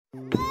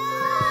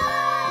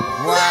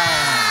Wow!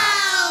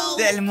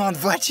 Tellement de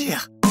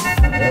voitures!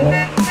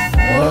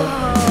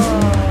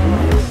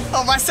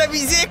 On va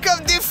s'amuser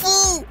comme des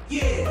fous!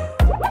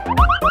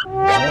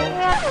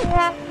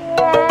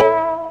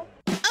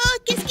 Oh,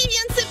 qu'est-ce qui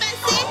vient de se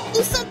passer? Où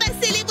sont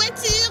passées les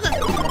voitures?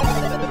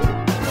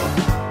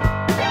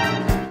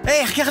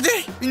 Hé,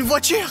 regardez! Une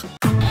voiture!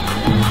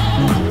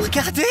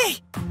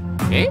 Regardez!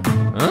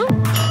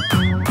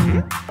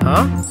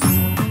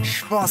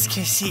 Je pense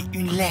que c'est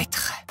une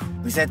lettre.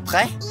 Vous êtes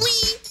prêts?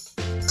 Oui!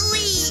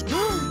 Oui!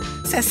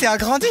 Ça s'est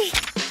agrandi!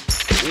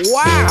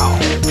 Wow!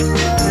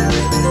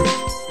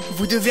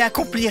 Vous devez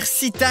accomplir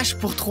 6 tâches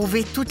pour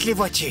trouver toutes les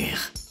voitures.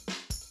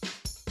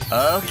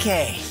 Ok.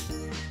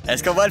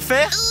 Est-ce qu'on va le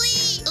faire?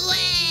 Oui!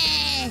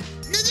 Ouais!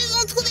 Nous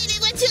devons trouver les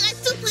voitures à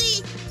tout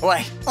prix!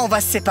 Ouais, on va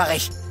se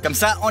séparer. Comme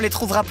ça, on les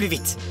trouvera plus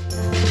vite.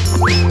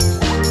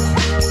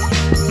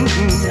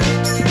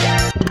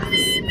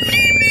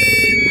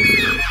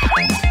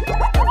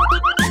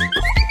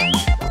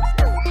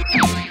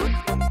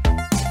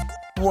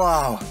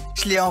 Wow,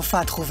 je l'ai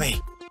enfin trouvé.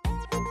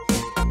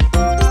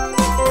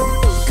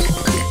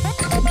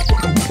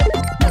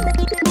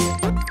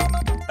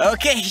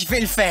 Ok, je vais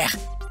le faire.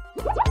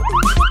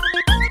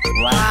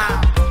 Wow.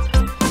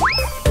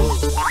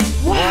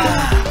 Wow,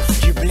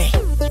 du blé.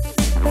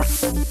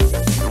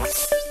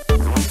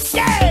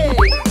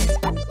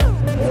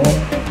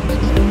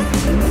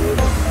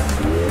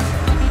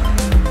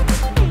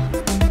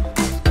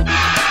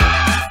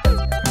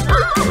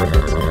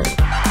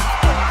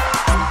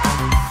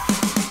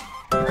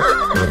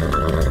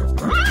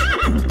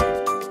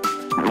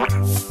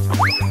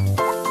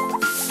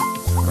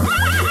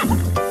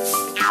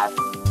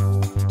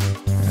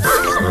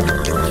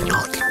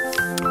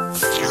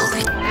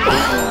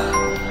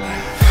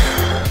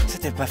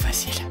 C'était pas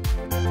facile.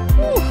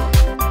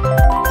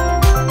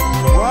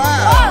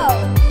 Wow!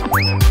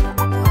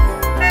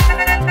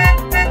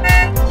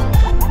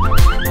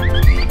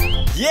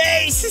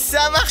 Yes,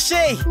 ça a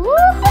marché!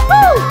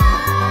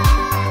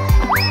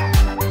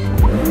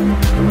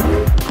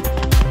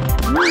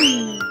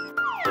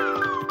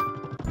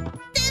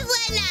 Te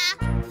voilà!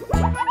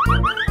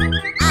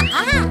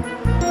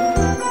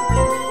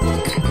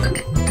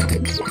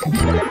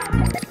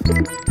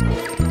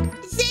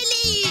 Je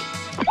l'ai eu!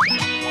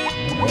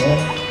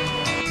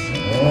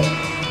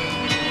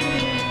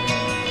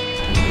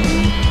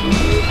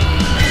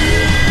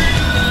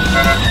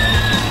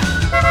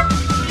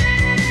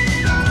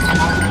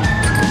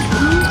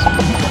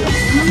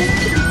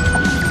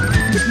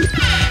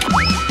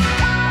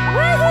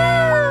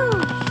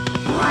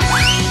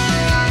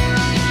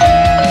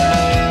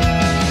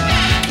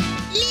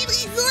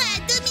 Livraison à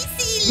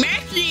domicile!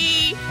 Merci!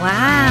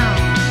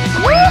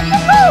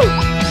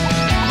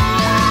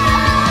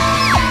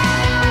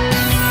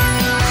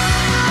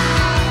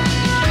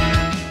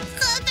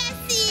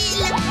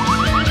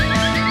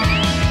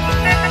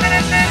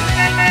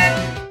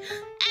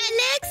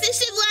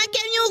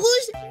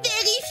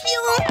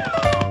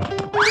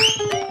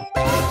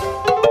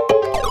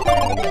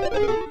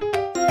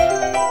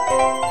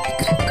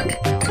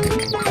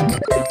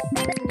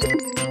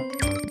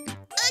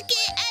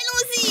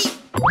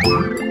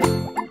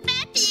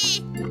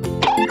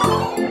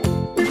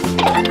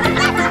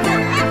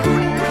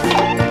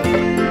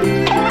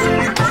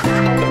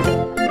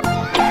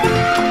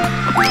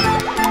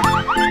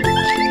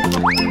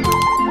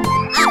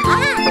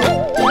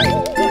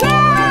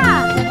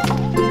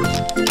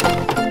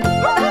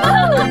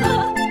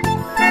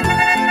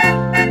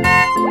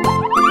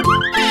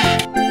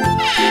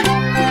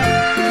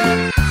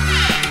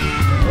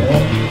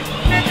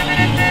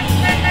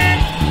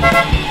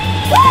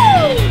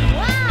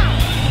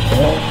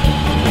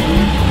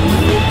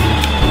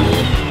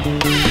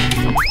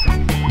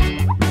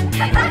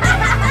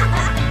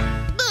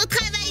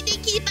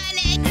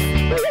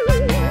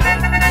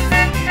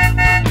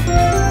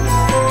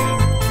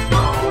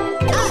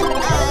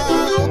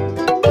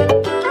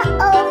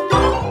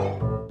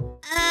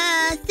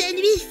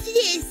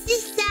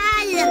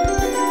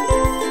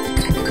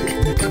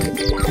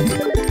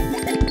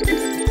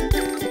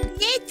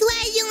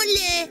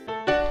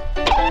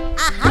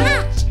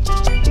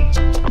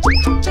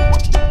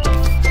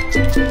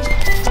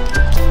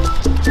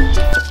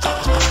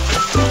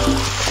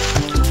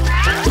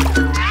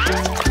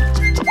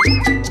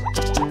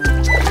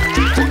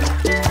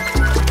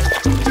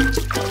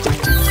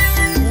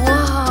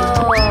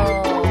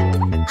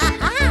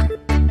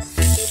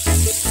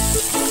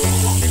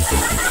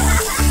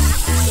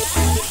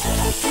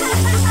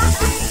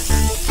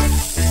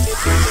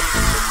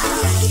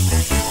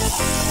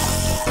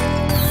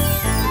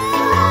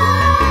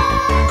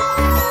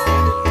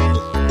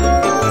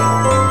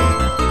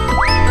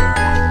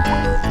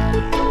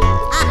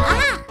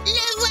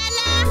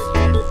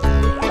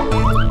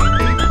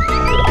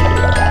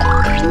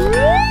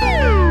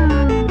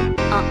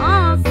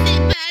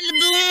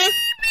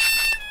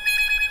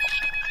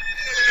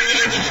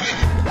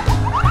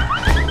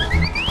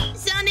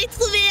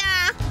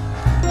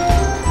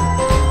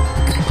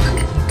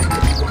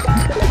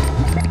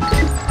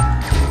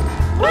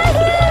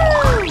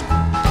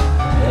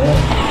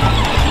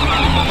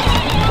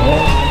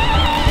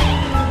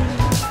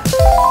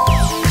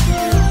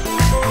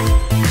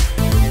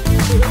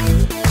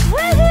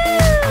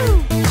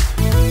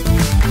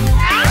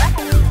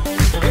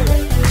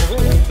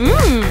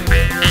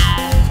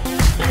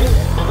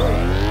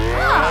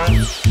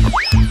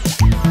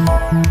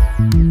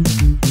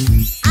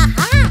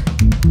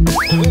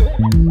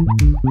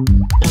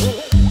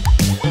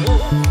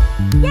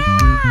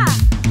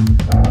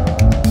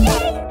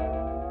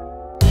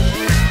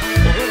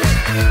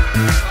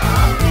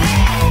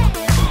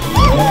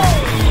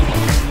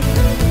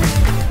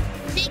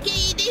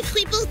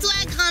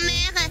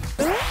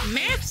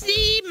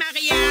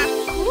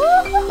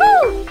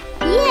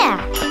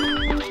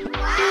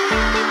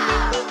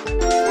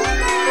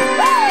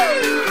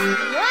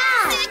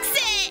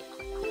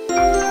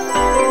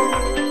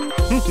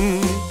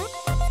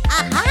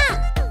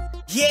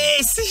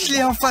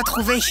 enfin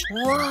trouvé.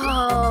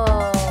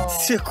 Wow.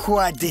 Ce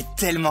quad est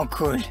tellement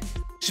cool.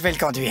 Je vais le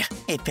conduire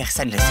et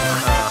personne ne le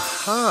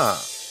saura.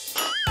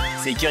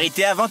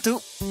 Sécurité avant tout.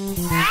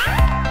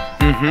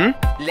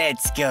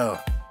 Let's go.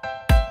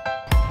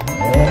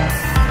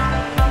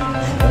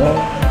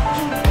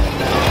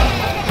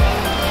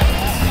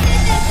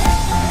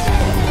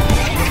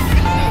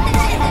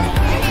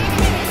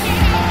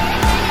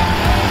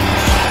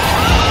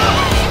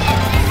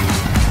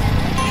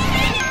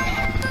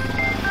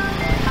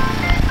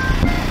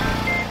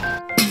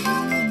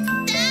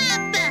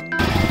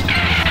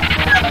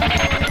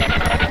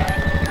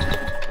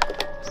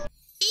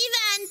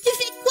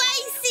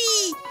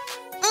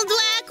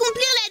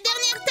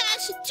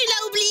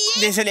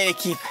 Désolé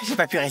l'équipe, j'ai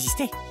pas pu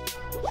résister.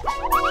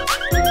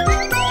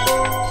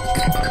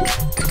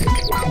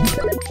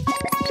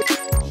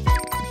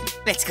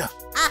 Let's go.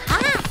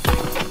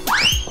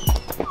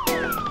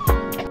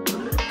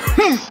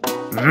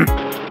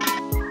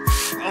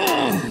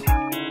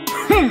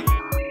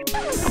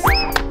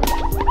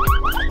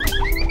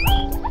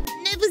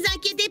 Ne vous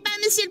inquiétez pas,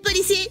 monsieur le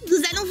policier,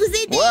 nous allons vous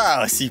aider.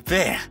 Waouh,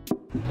 super.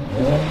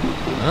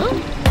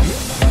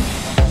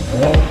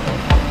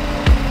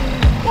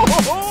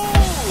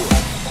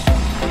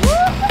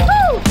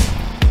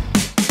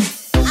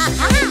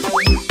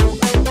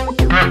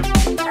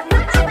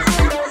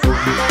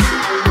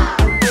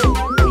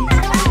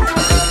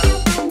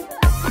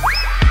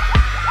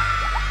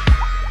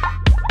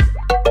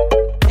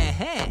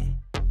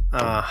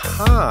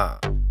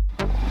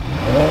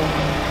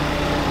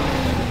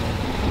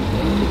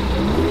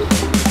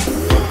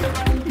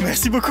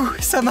 Merci beaucoup,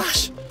 ça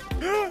marche.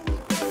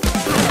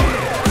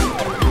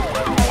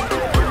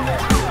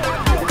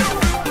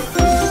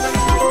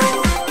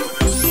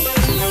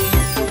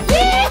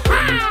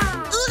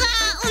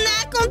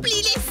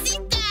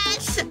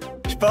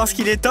 Je pense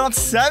qu'il est temps de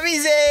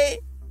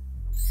s'amuser.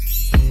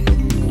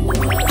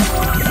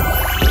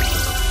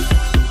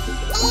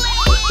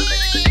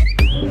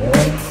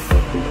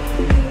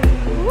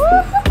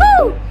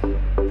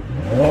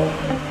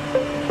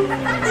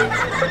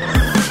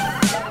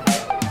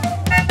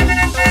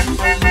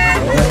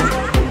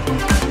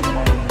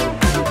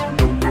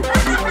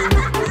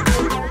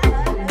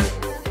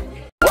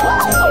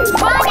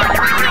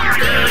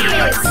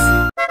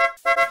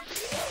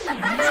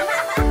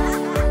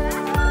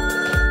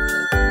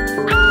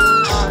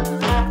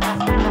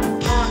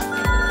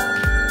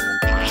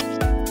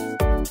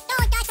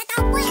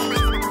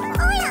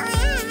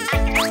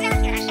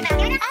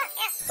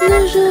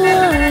 Nous jouons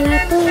à la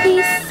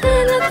police,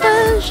 c'est notre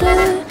jeu.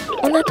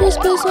 On a tous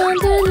besoin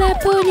de la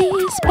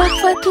police,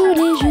 parfois tous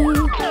les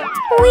jours.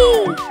 Oui,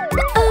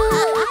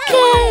 ok.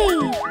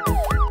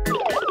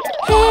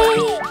 Hey,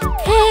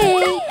 hey,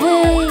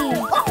 hey.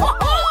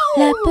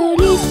 La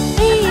police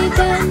est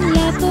bonne,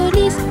 la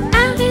police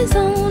a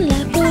raison.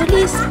 La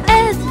police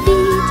aide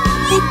vite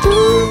et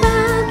tout va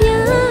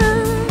bien.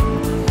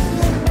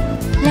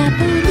 La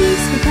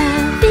police va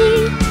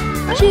vite,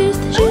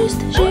 juste,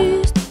 juste,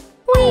 juste.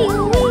 Oui,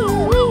 oui,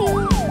 oui.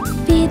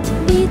 Vite,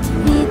 vite,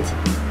 vite.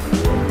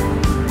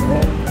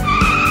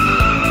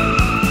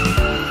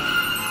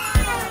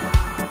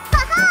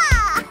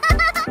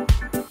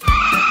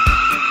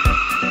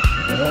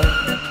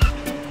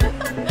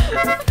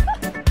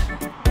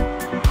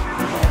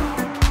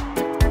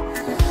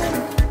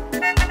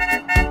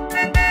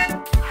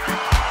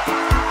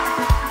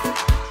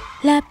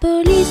 La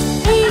police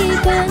est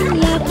bonne,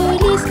 la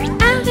police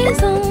a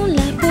raison.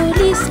 La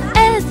police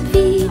aide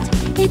vite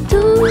et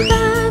tout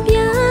va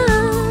bien.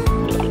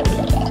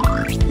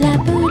 La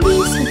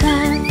police va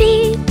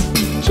vite,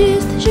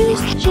 juste,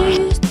 juste,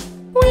 juste.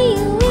 Oui,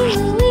 oui,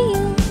 oui.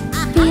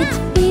 Vite,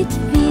 vite,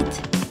 vite.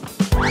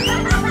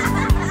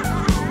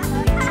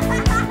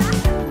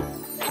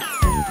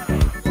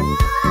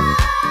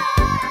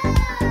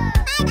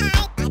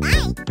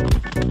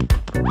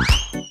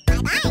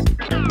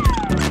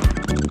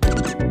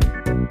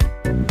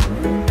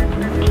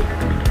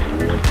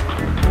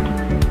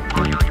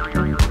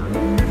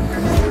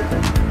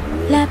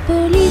 La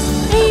police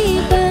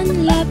est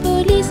bonne, la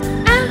police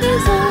a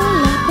raison.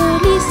 La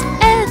police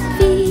aide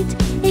vite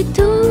et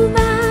tout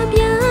va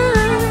bien.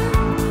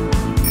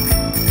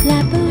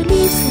 La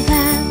police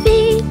va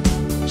vite,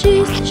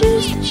 juste,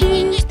 juste,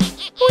 juste.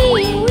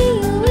 Oui, oui,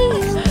 oui.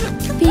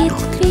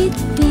 Vite, vite,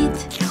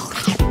 vite.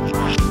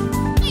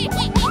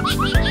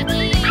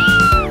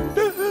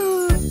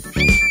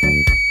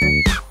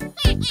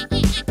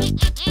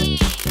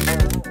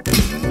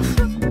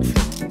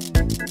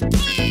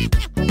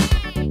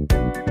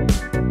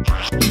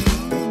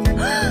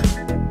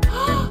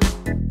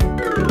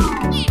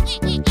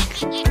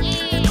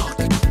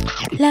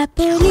 La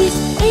police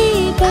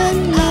est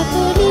bonne, la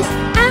police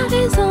a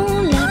raison.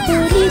 La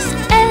police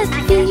aide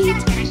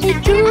vite et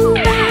tout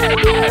va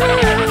bien.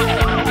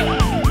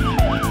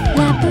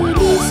 La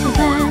police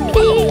va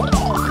vite,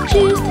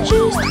 juste,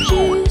 juste,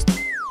 juste.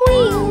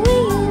 Oui, oui,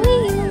 oui.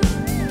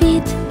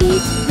 Vite,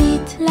 vite,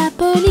 vite. La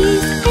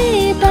police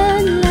est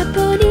bonne, la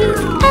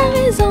police a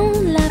raison.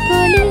 La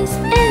police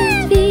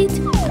aide vite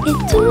et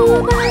tout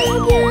va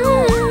bien.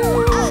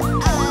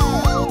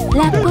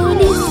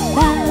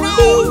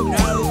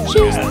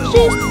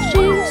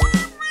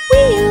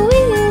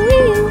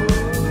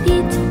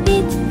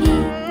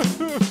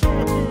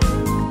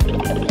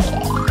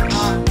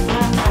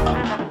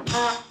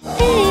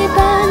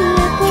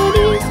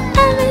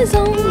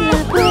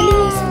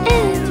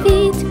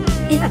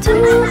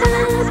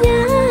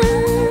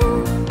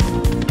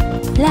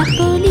 La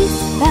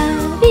police